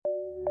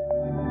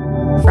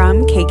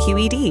from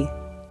KQED.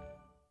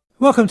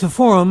 Welcome to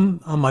Forum.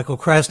 I'm Michael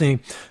Krasny.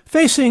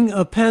 Facing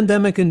a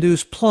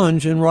pandemic-induced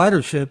plunge in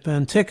ridership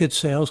and ticket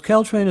sales,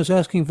 Caltrain is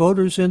asking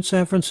voters in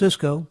San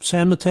Francisco,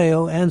 San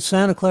Mateo, and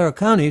Santa Clara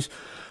counties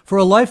for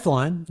a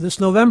lifeline this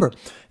November.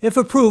 If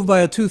approved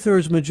by a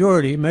two-thirds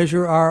majority,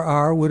 Measure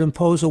RR would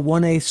impose a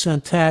 1/8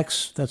 cent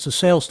tax, that's a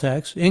sales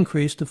tax,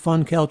 increase to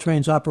fund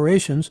Caltrain's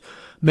operations,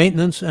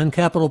 maintenance, and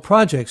capital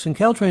projects. And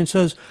Caltrain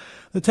says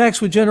the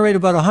tax would generate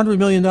about $100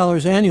 million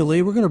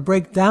annually. We're going to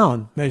break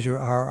down Measure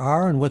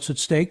RR and what's at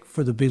stake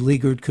for the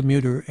beleaguered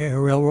commuter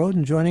railroad.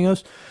 And joining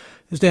us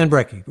is Dan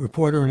Brecky,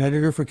 reporter and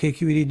editor for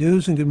KQED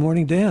News. And good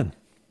morning, Dan.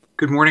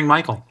 Good morning,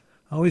 Michael.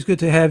 Always good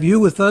to have you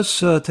with us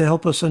to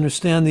help us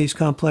understand these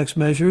complex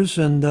measures.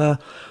 And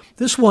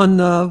this one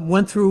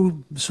went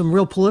through some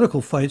real political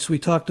fights. We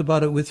talked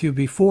about it with you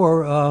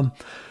before.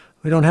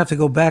 We don't have to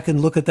go back and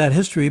look at that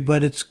history,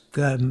 but it's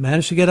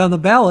managed to get on the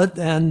ballot,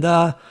 and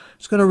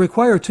it's going to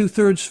require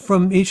two-thirds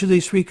from each of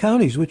these three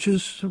counties, which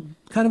is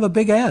kind of a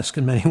big ask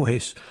in many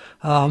ways.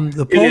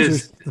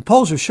 The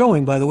polls are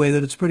showing, by the way,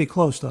 that it's pretty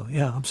close, though.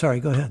 Yeah, I'm sorry.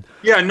 Go ahead.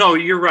 Yeah, no,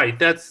 you're right.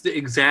 That's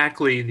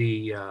exactly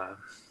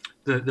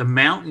the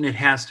mountain it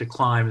has to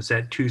climb is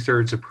that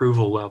two-thirds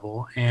approval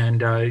level.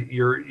 And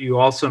you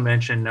also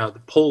mentioned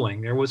the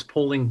polling. There was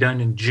polling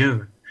done in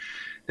June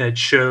that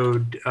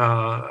showed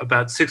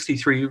about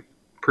 63%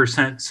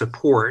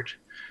 support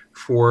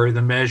for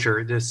the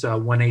measure, this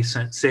 1/8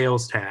 cent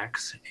sales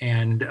tax,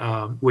 and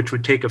which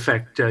would take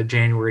effect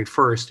January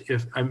 1st.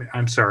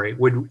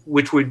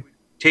 Which would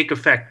take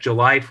effect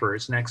July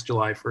 1st, next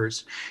July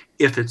 1st,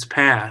 if it's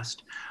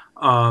passed.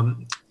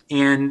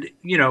 And,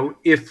 you know,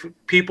 if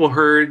people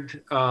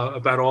heard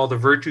about all the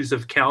virtues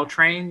of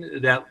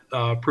Caltrain, that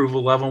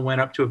approval level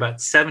went up to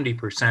about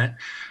 70%.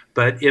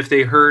 But if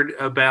they heard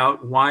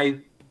about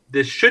why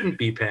this shouldn't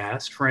be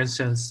passed, for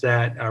instance,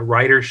 that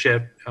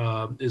ridership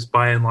is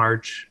by and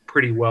large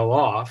pretty well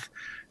off,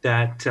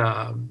 that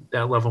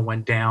level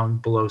went down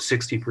below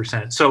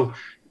 60%. So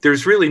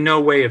there's really no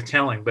way of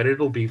telling, but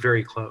it'll be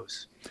very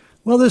close.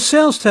 Well, the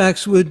sales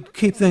tax would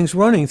keep things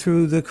running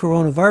through the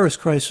coronavirus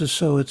crisis,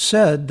 so it's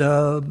said,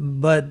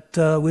 but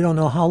we don't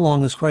know how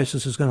long this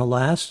crisis is going to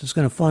last. It's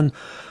going to fund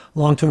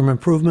long-term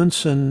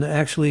improvements and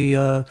actually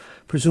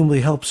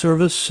presumably help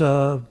service.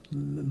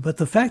 But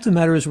the fact of the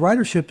matter is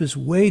ridership is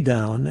way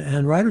down,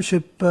 and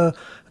ridership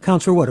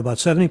accounts for what, about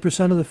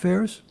 70% of the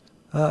fares?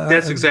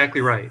 That's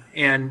exactly right.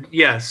 And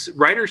yes,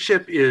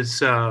 ridership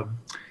is,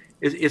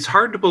 it's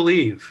hard to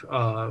believe,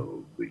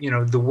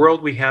 the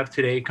world we have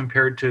today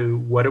compared to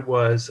what it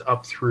was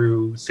up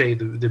through, say,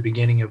 the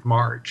beginning of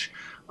March.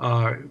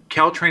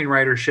 Caltrain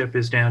ridership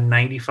is down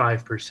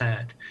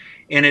 95%.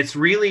 And it's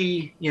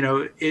really,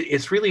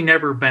 it's really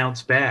never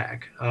bounced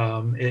back.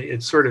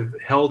 It's sort of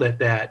held at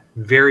that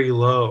very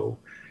low,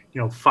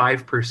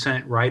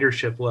 5%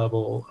 ridership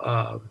level,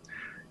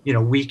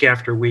 week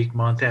after week,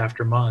 month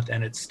after month,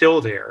 and it's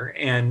still there.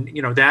 And,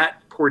 that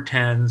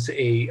portends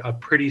a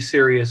pretty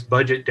serious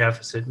budget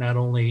deficit, not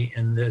only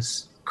in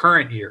this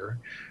current year,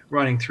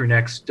 running through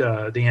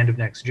the end of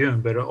next June,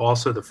 but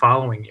also the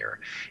following year.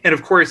 And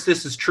of course,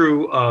 this is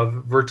true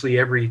of virtually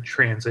every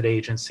transit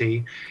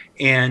agency.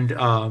 And,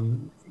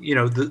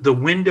 the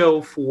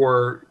window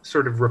for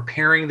sort of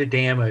repairing the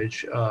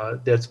damage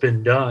that's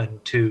been done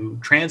to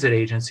transit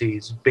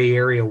agencies Bay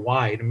Area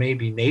wide,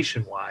 maybe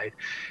nationwide,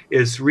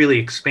 is really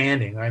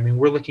expanding. I mean,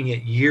 we're looking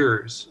at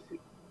years,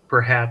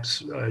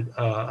 perhaps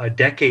a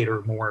decade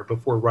or more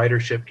before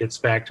ridership gets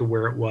back to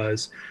where it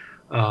was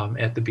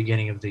at the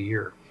beginning of the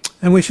year.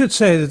 And we should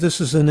say that this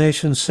is the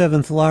nation's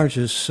seventh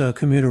largest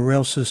commuter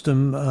rail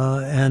system,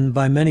 and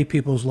by many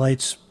people's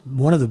lights,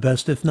 one of the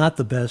best, if not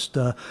the best.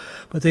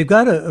 But they've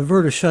got to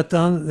avert a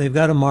shutdown. They've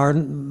got to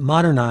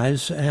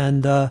modernize,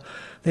 and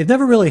they've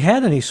never really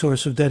had any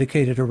source of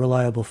dedicated or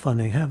reliable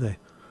funding, have they?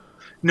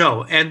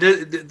 No, and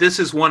this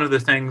is one of the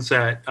things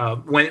that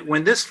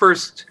when this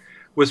first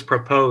was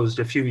proposed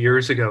a few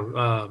years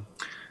ago,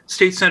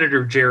 State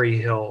Senator Jerry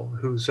Hill,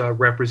 who's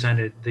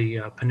represented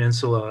the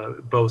peninsula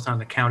both on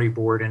the county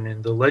board and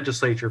in the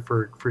legislature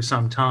for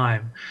some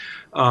time,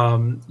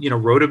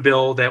 wrote a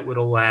bill that would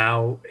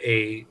allow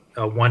a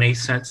 1/8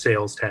 cent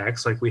sales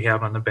tax like we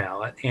have on the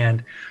ballot.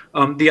 And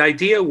the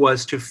idea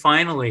was to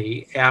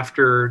finally,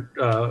 after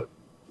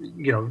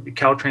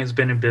Caltrain's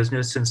been in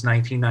business since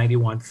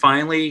 1991,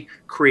 finally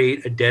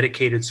create a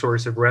dedicated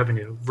source of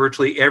revenue.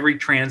 Virtually every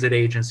transit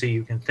agency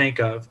you can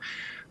think of,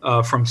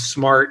 from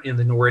SMART in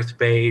the North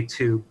Bay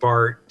to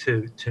BART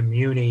to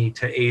Muni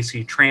to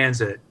AC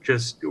Transit,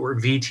 or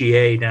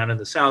VTA down in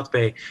the South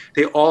Bay,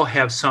 they all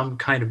have some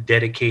kind of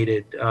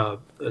dedicated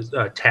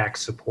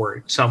tax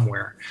support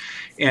somewhere,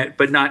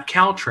 but not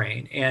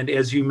Caltrain. And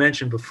as you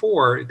mentioned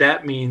before,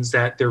 that means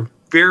that they're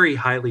very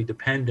highly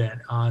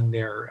dependent on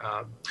their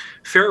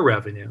fare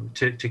revenue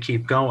to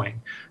keep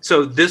going.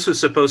 So this was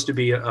supposed to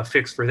be a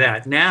fix for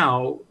that.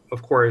 Now,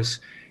 of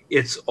course,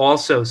 it's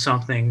also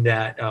something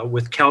that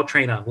with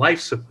Caltrain on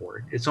life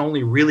support, it's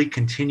only really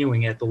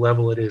continuing at the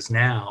level it is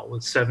now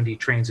with 70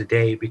 trains a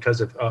day because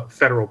of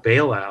federal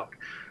bailout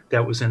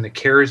that was in the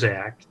CARES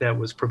Act that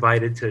was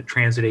provided to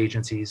transit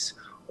agencies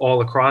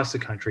all across the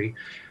country.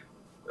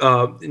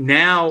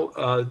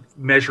 Now,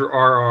 Measure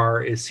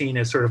RR is seen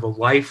as sort of a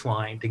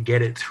lifeline to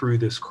get it through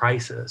this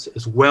crisis,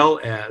 as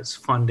well as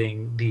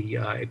funding the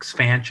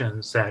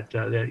expansions that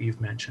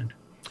you've mentioned.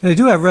 They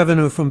do have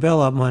revenue from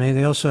bailout money.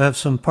 They also have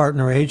some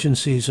partner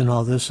agencies in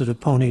all this that have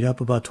ponied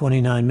up about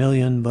 $29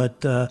 million,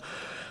 but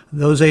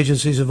those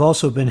agencies have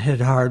also been hit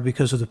hard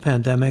because of the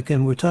pandemic,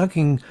 and we're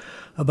talking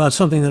about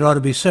something that ought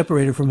to be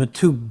separated from a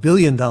 $2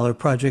 billion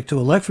project to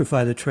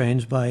electrify the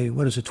trains by,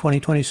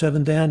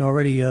 2027, Dan?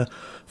 Already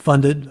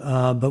funded,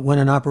 but when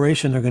in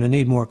operation, they're going to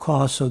need more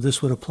costs, so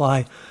this would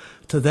apply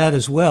to that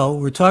as well.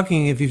 We're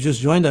talking, if you've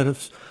just joined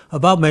us,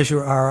 about Measure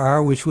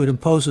RR, which would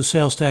impose a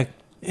sales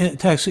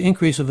tax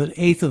increase of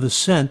 1/8 of a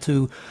cent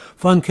to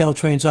fund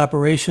Caltrain's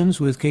operations,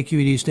 with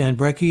KQED's Dan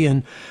Brecky.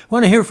 And I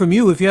want to hear from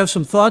you if you have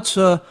some thoughts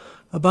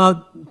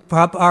about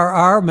Prop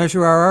RR,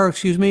 Measure RR,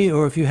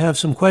 or if you have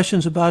some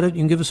questions about it,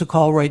 you can give us a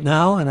call right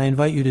now, and I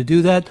invite you to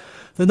do that.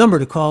 The number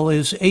to call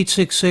is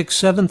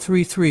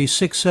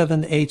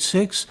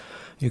 866-733-6786.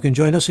 You can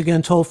join us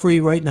again toll-free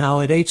right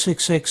now at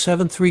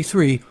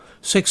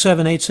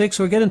 866-733-6786,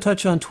 or get in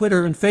touch on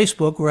Twitter and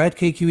Facebook. We're at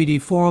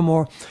KQED Forum,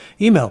 or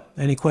email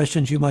any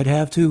questions you might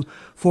have to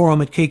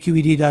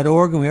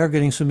forum@kqed.org, and we are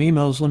getting some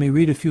emails. Let me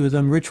read a few of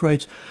them. Rich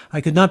writes,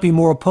 I could not be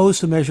more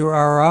opposed to Measure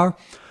RR.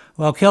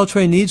 While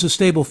Caltrain needs a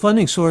stable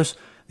funding source,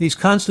 these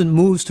constant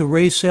moves to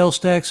raise sales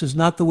tax is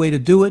not the way to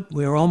do it.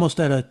 We are almost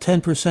at a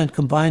 10%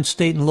 combined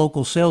state and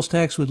local sales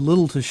tax with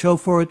little to show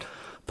for it.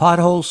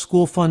 Potholes,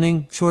 school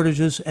funding,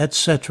 shortages,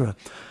 etc.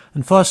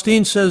 And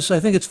Faustine says, I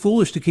think it's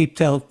foolish to keep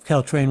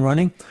Caltrain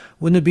running.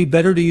 Wouldn't it be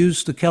better to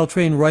use the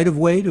Caltrain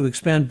right-of-way to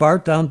expand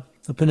BART down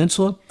the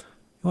peninsula?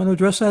 You want to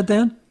address that,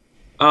 Dan?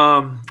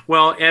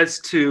 Well, as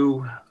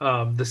to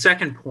the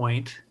second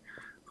point,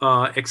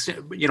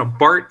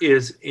 BART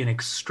is an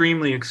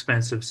extremely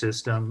expensive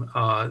system.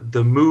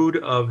 The mood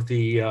of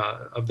the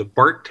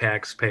BART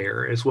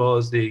taxpayer, as well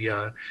as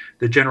the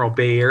general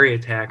Bay Area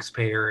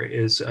taxpayer,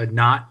 is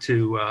not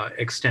to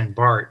extend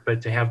BART,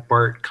 but to have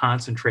BART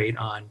concentrate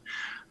on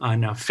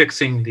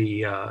fixing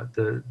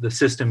the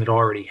system it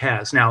already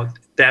has. Now,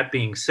 that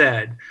being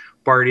said,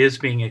 BART is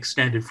being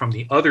extended from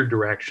the other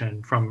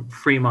direction, from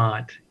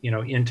Fremont,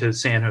 into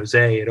San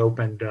Jose. It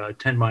opened a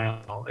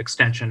 10-mile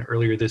extension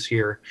earlier this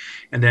year,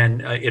 and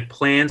then it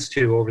plans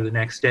to, over the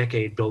next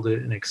decade, build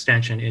an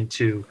extension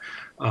into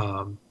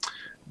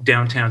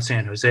downtown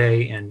San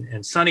Jose and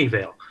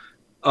Sunnyvale.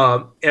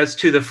 As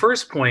to the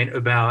first point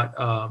about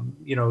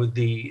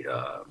the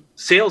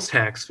sales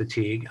tax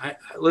fatigue, I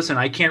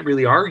can't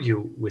really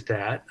argue with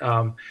that.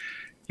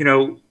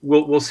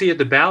 We'll see at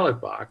the ballot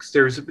box.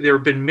 There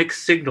have been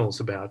mixed signals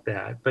about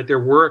that, but there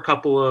were a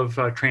couple of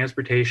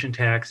transportation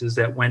taxes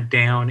that went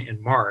down in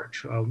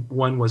March.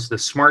 One was the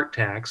SMART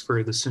tax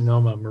for the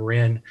Sonoma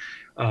Marin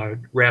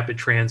rapid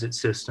transit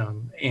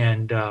system,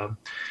 and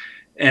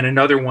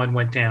another one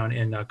went down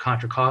in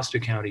Contra Costa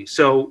County.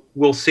 So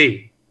we'll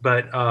see.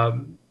 But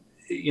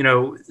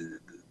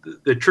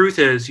the truth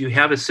is, you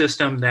have a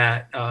system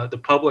that the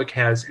public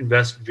has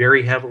invested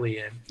very heavily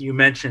in. You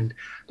mentioned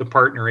the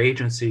partner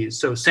agencies.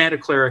 So Santa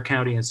Clara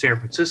County and San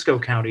Francisco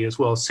County, as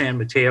well as San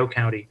Mateo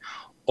County,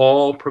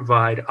 all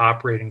provide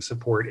operating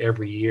support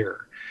every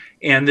year.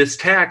 And this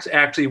tax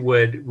actually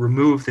would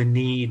remove the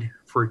need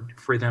for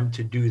them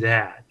to do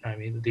that. I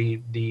mean,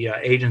 the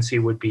agency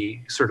would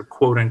be sort of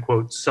quote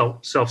unquote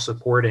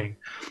self-supporting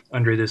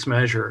under this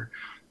measure.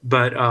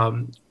 But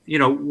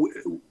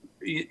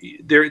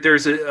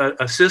there's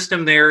a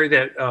system there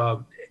that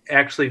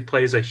actually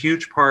plays a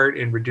huge part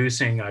in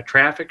reducing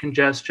traffic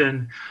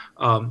congestion,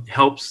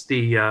 helps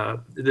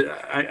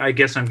I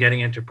guess I'm getting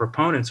into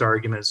proponents'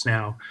 arguments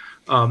now,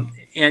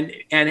 and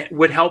it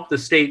would help the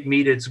state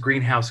meet its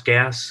greenhouse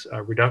gas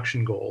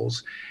reduction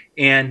goals.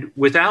 And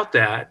without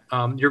that,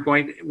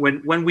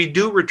 when we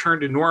do return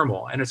to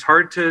normal, and it's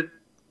hard to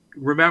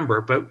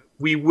remember, but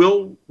we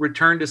will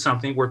return to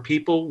something where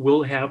people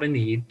will have a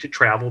need to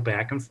travel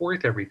back and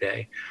forth every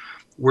day.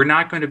 We're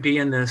not going to be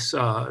in this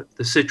the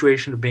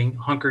situation of being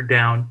hunkered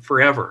down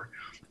forever.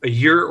 A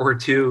year or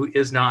two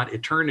is not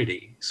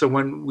eternity. So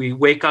when we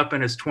wake up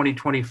and it's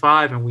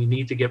 2025 and we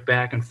need to get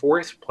back and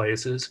forth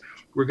places,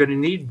 we're going to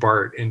need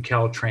BART and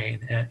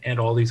Caltrain and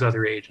all these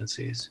other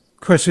agencies.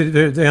 Of course,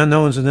 the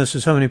unknowns in this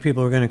is how many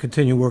people are going to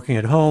continue working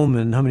at home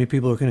and how many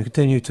people are going to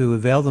continue to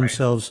avail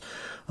themselves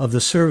of the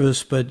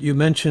service. But you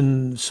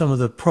mentioned some of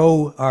the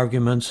pro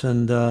arguments,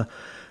 and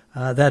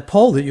that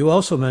poll that you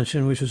also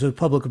mentioned, which was a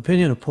public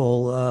opinion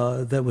poll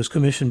that was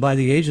commissioned by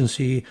the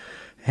agency,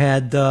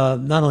 had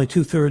not only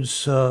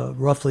 2/3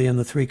 roughly in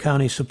the three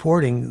counties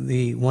supporting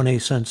the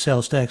 1/8 cent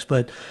sales tax,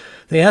 but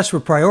they asked for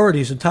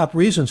priorities and top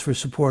reasons for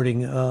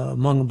supporting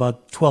among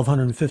about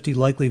 1,250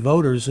 likely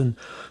voters. And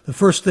the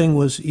first thing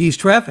was ease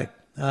traffic.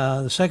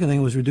 The second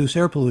thing was reduce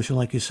air pollution,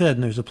 like you said,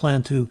 and there's a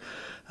plan to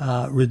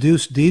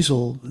reduce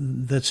diesel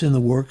that's in the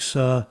works,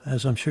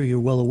 as I'm sure you're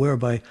well aware,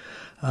 to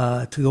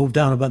go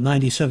down about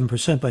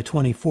 97% by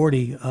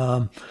 2040.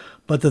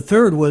 But the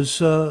third was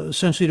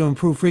essentially to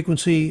improve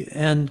frequency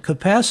and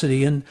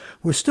capacity. And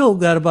we're still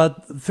got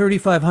about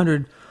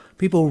 3,500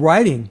 people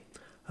riding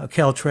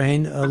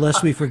Caltrain,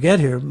 lest we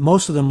forget here,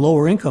 most of them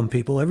lower income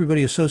people.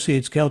 Everybody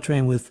associates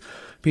Caltrain with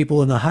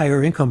people in the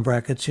higher income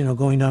brackets,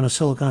 going down to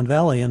Silicon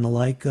Valley and the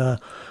like.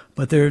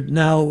 But there are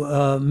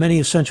now many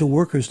essential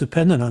workers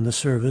dependent on the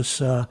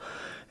service.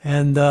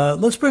 And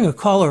let's bring a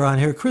caller on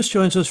here. Chris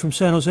joins us from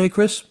San Jose.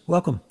 Chris,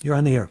 welcome. You're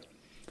on the air.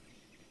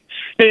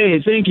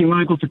 Hey, thank you,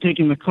 Michael, for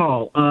taking the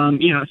call.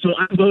 So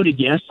I voted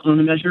yes on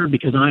the measure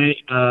because I,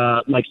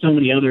 like so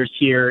many others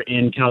here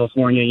in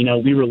California,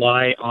 we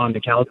rely on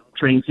the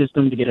Caltrain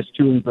system to get us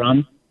to and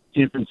from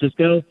San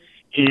Francisco.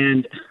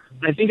 And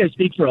I think I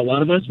speak for a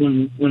lot of us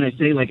when I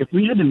say, if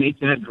we had to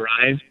make that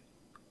drive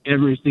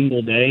every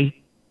single day,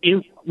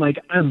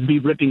 I'd be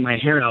ripping my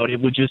hair out. It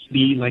would just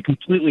be,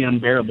 completely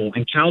unbearable.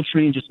 And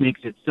Caltrain just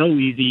makes it so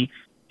easy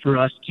for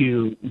us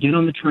to get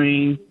on the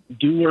train,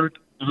 do work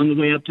on the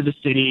way up to the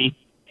city,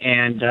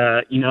 and,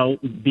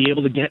 be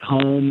able to get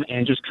home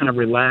and just kind of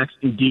relax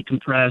and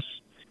decompress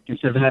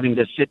instead of having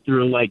to sit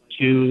through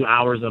 2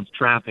 hours of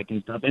traffic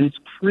and stuff. And it's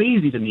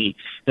crazy to me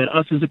that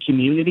us as a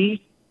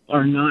community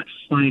are not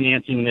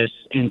financing this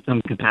in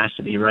some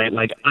capacity, right?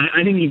 I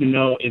didn't even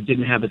know it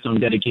didn't have its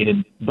own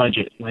dedicated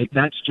budget.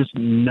 That's just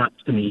nuts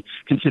to me,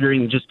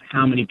 considering just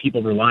how many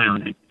people rely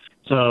on it.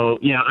 So,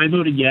 yeah, I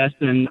voted yes,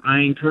 and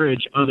I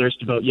encourage others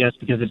to vote yes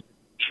because it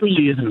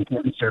truly is an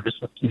important service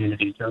for the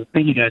community. So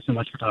thank you guys so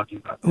much for talking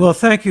about that. Well,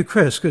 thank you,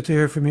 Chris. Good to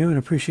hear from you and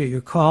appreciate your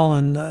call.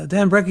 And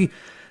Dan Brecky,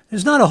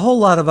 there's not a whole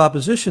lot of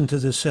opposition to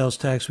this sales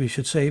tax, we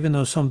should say, even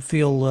though some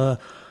feel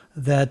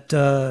that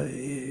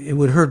it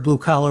would hurt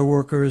blue-collar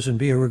workers and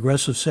be a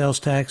regressive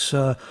sales tax.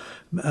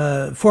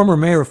 Former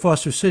Mayor of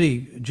Foster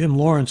City, Jim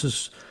Lawrence,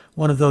 is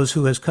one of those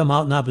who has come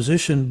out in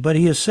opposition, but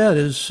he has said,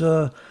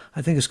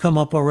 I think has come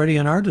up already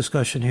in our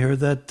discussion here,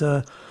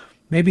 that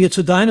maybe it's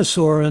a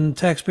dinosaur and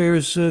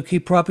taxpayers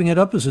keep propping it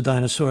up as a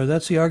dinosaur.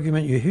 That's the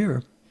argument you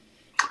hear.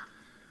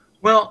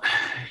 Well,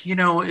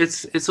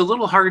 it's a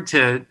little hard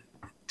to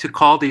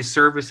call these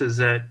services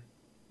that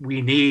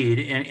we need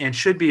and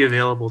should be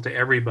available to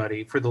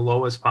everybody for the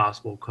lowest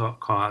possible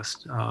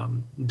cost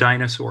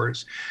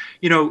dinosaurs.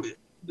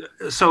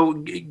 So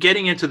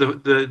getting into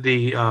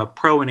the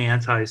pro and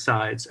anti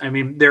sides, I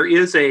mean, there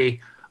is a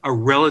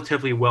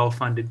relatively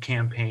well-funded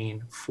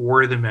campaign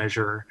for the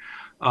measure.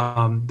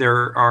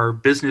 There are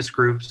business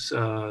groups,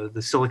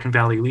 the Silicon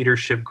Valley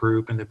Leadership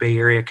Group and the Bay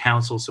Area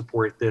Council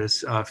support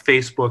this.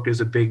 Facebook is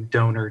a big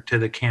donor to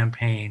the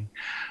campaign.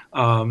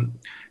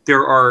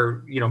 There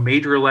are,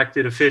 major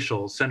elected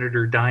officials.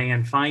 Senator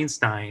Dianne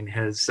Feinstein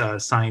has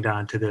signed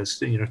on to this,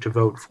 to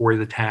vote for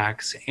the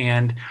tax.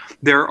 And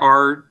there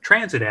are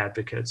transit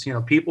advocates,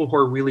 people who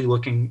are really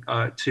looking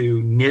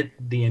to knit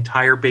the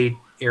entire Bay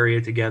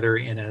Area together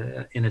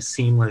in a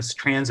seamless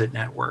transit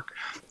network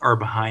are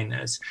behind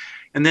this.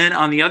 And then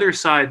on the other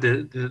side,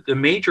 the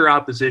major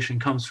opposition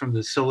comes from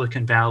the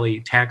Silicon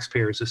Valley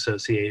Taxpayers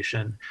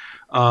Association.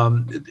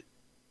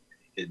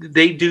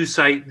 They do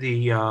cite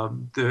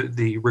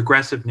the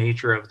regressive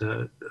nature of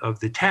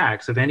the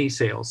tax, of any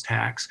sales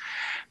tax.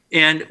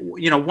 And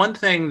one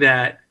thing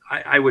that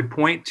I would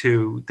point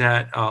to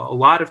that a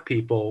lot of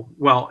people,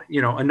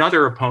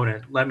 another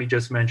opponent, let me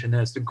just mention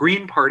this, the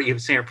Green Party of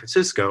San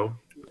Francisco,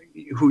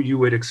 who you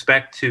would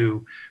expect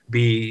to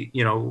be,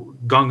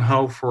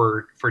 gung-ho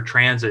for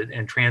transit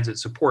and transit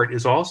support,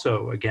 is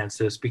also against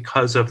this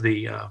because of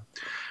the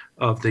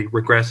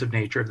regressive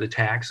nature of the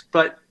tax.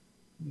 But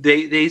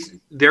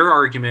their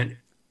argument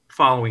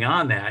following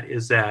on that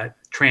is that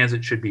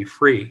transit should be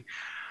free.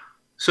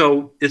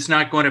 So it's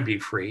not going to be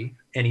free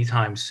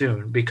anytime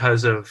soon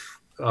because of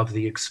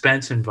the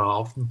expense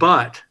involved.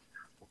 But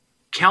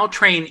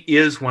Caltrain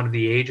is one of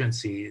the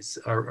agencies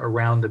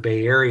around the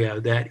Bay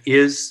Area that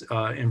is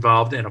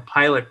involved in a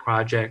pilot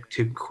project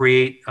to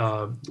create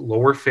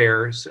lower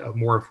fares,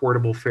 more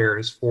affordable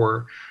fares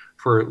for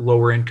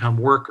lower income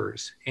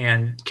workers.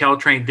 And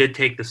Caltrain did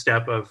take the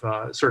step of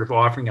sort of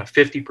offering a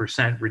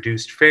 50%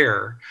 reduced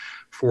fare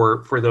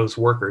for those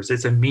workers.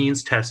 It's a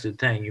means tested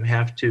thing. You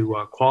have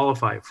to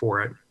qualify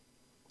for it.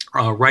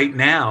 Right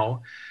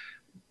now,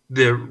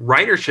 the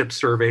ridership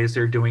surveys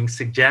they're doing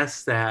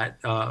suggests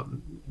that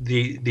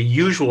the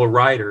usual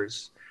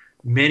riders,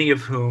 many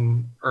of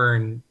whom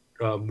earn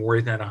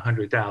more than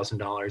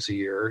 $100,000 a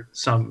year,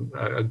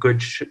 a good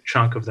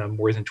chunk of them,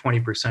 more than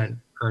 20%,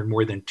 earn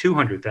more than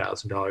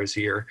 $200,000 a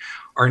year,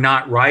 are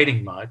not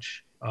riding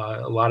much.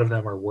 A lot of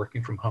them are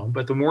working from home,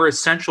 but the more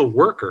essential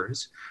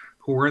workers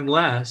who earn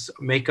less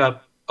make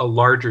up a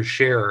larger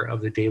share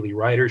of the daily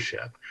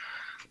ridership.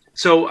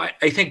 So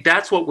I think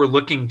that's what we're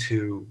looking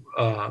to,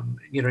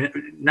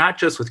 not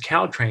just with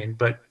Caltrain,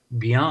 but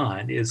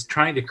beyond, is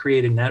trying to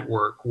create a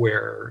network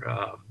where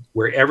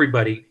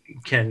everybody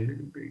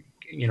can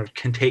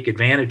take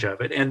advantage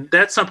of it. And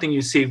that's something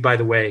you see, by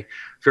the way,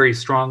 very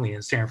strongly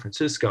in San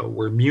Francisco,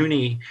 where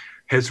Muni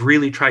has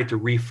really tried to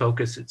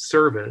refocus its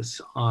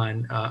service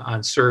on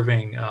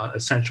serving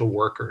essential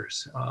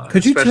workers.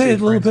 Could you say a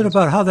little bit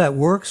about how that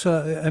works?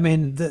 I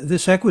mean,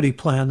 this equity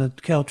plan that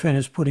Caltrain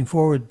is putting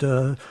forward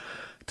to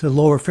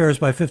lower fares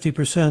by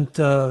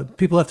 50%,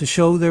 people have to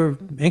show their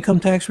income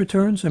tax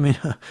returns? I mean,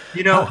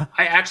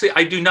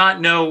 I do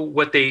not know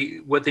what they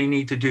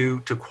need to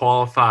do to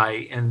qualify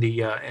in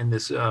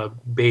this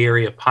Bay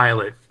Area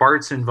pilot.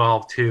 BART's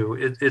involved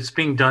too. It's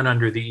being done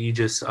under the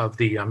aegis of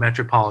the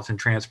Metropolitan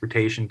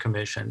Transportation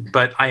Commission,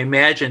 but I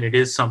imagine it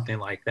is something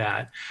like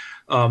that.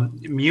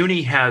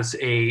 Muni has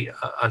a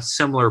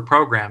similar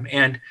program,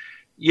 and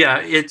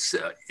yeah, it's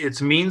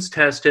means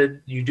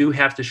tested. You do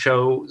have to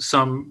show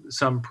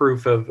some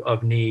proof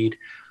of need.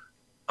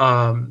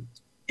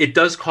 It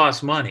does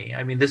cost money.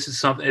 I mean, this is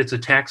something. It's a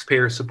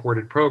taxpayer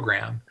supported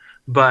program,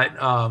 but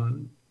our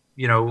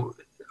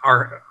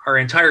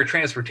entire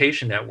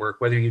transportation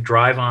network, whether you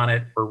drive on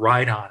it or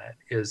ride on it,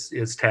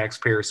 is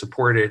taxpayer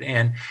supported,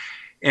 and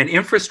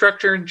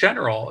infrastructure in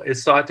general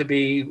is thought to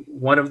be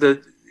one of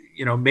the.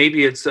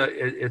 Maybe it's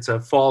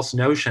a false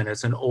notion.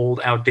 It's an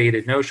old,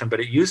 outdated notion, but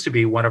it used to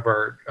be one of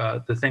our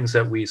the things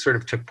that we sort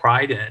of took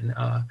pride in,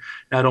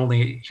 not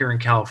only here in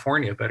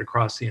California but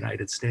across the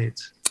United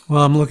States.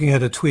 Well, I'm looking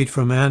at a tweet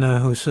from Anna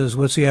who says,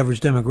 "What's the average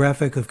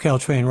demographic of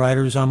Caltrain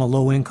riders? I'm a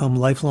low-income,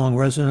 lifelong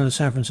resident of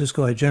San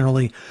Francisco. I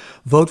generally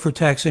vote for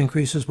tax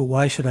increases, but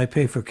why should I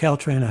pay for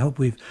Caltrain?" I hope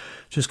we've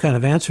just kind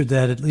of answered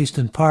that, at least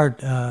in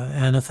part.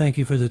 Anna, thank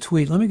you for the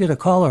tweet. Let me get a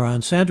caller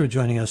on. Sandra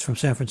joining us from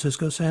San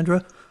Francisco.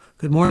 Sandra,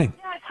 good morning.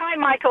 Yes, hi,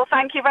 Michael.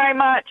 Thank you very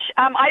much.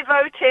 I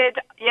voted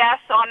yes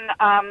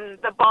on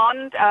the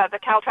bond, the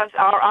Caltrans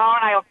RR,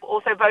 and I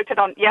also voted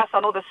on yes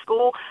on all the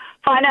school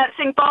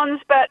financing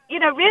bonds. But,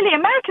 really,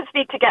 Americans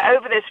need to get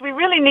over this. We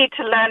really need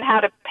to learn how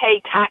to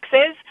pay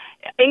taxes,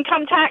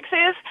 income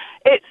taxes.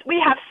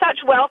 We have such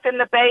wealth in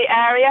the Bay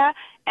Area,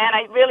 and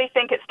I really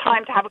think it's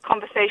time to have a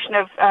conversation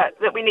of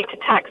that we need to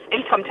tax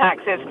income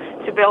taxes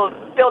to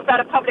build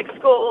better public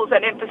schools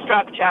and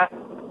infrastructure.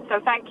 So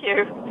thank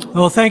you.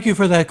 Well, thank you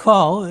for that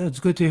call. It's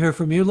good to hear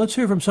from you. Let's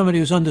hear from somebody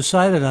who's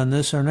undecided on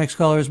this. Our next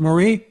caller is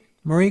Marie.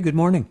 Marie, good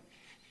morning.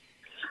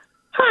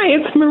 Hi,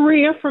 it's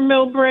Maria from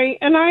Millbrae,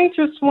 and I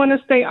just want to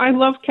say I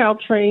love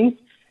Caltrain,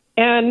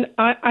 and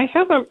I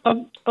have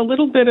a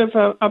little bit of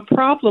a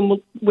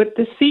problem with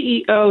the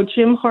CEO,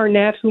 Jim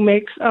Harnett, who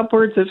makes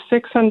upwards of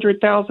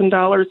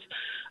 $600,000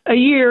 a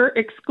year,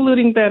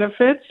 excluding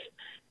benefits.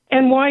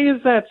 And why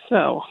is that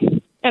so?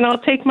 And I'll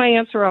take my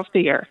answer off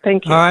the air.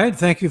 Thank you. All right.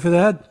 Thank you for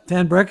that.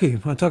 Dan Brecky,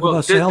 want to talk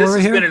about salary here?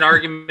 This has been an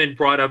argument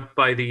brought up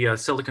by the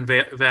Silicon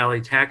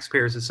Valley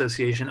Taxpayers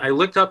Association. I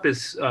looked up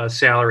his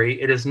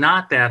salary. It is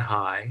not that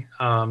high.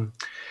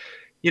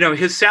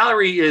 His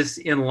salary is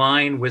in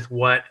line with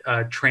what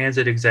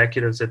transit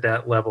executives at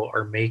that level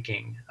are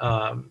making.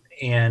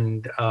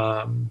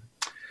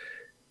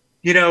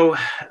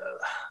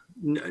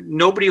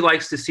 Nobody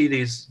likes to see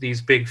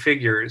these big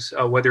figures,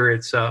 whether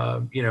it's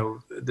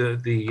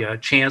the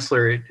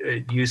chancellor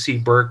at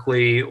UC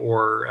Berkeley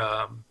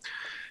or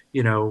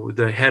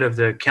the head of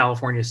the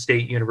California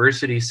State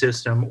University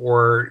system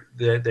or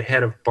the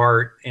head of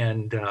BART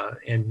and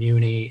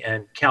Muni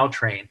and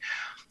Caltrain.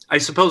 I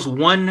suppose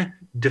one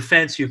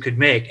defense you could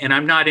make, and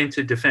I'm not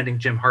into defending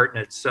Jim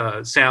Hartnett's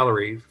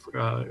salary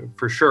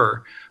for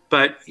sure,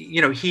 but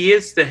he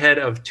is the head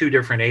of two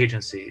different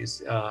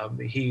agencies.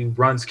 He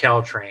runs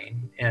Caltrain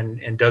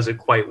and does it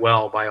quite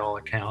well by all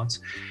accounts,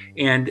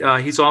 and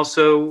he's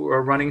also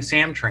running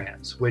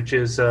Samtrans, which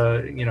is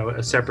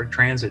a separate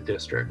transit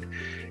district,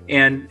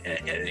 and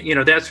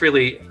that's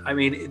really,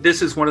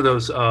 this is one of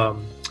those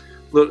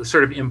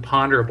sort of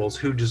imponderables: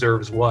 who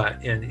deserves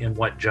what in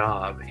what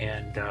job,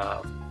 and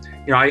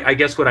I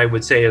guess what I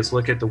would say is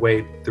look at the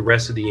way the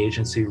rest of the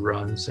agency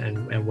runs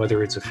and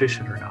whether it's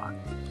efficient or not.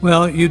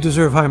 Well, you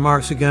deserve high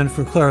marks again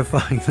for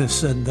clarifying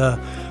this and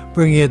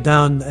bringing it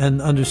down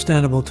and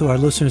understandable to our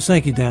listeners.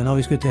 Thank you, Dan.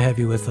 Always good to have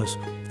you with us.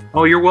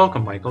 Oh, you're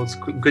welcome, Michael. It's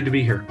good to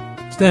be here.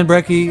 It's Dan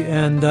Brecky,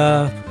 and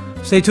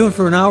stay tuned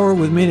for an hour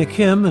with Mina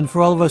Kim. And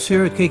for all of us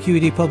here at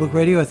KQED Public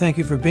Radio, I thank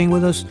you for being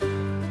with us.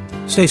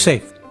 Stay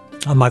safe.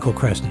 I'm Michael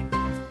Krasny.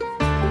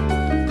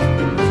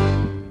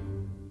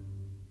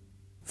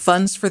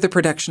 Funds for the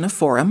production of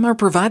Forum are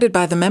provided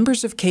by the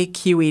members of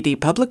KQED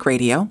Public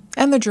Radio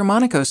and the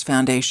Germanicos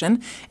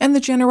Foundation and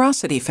the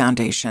Generosity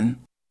Foundation.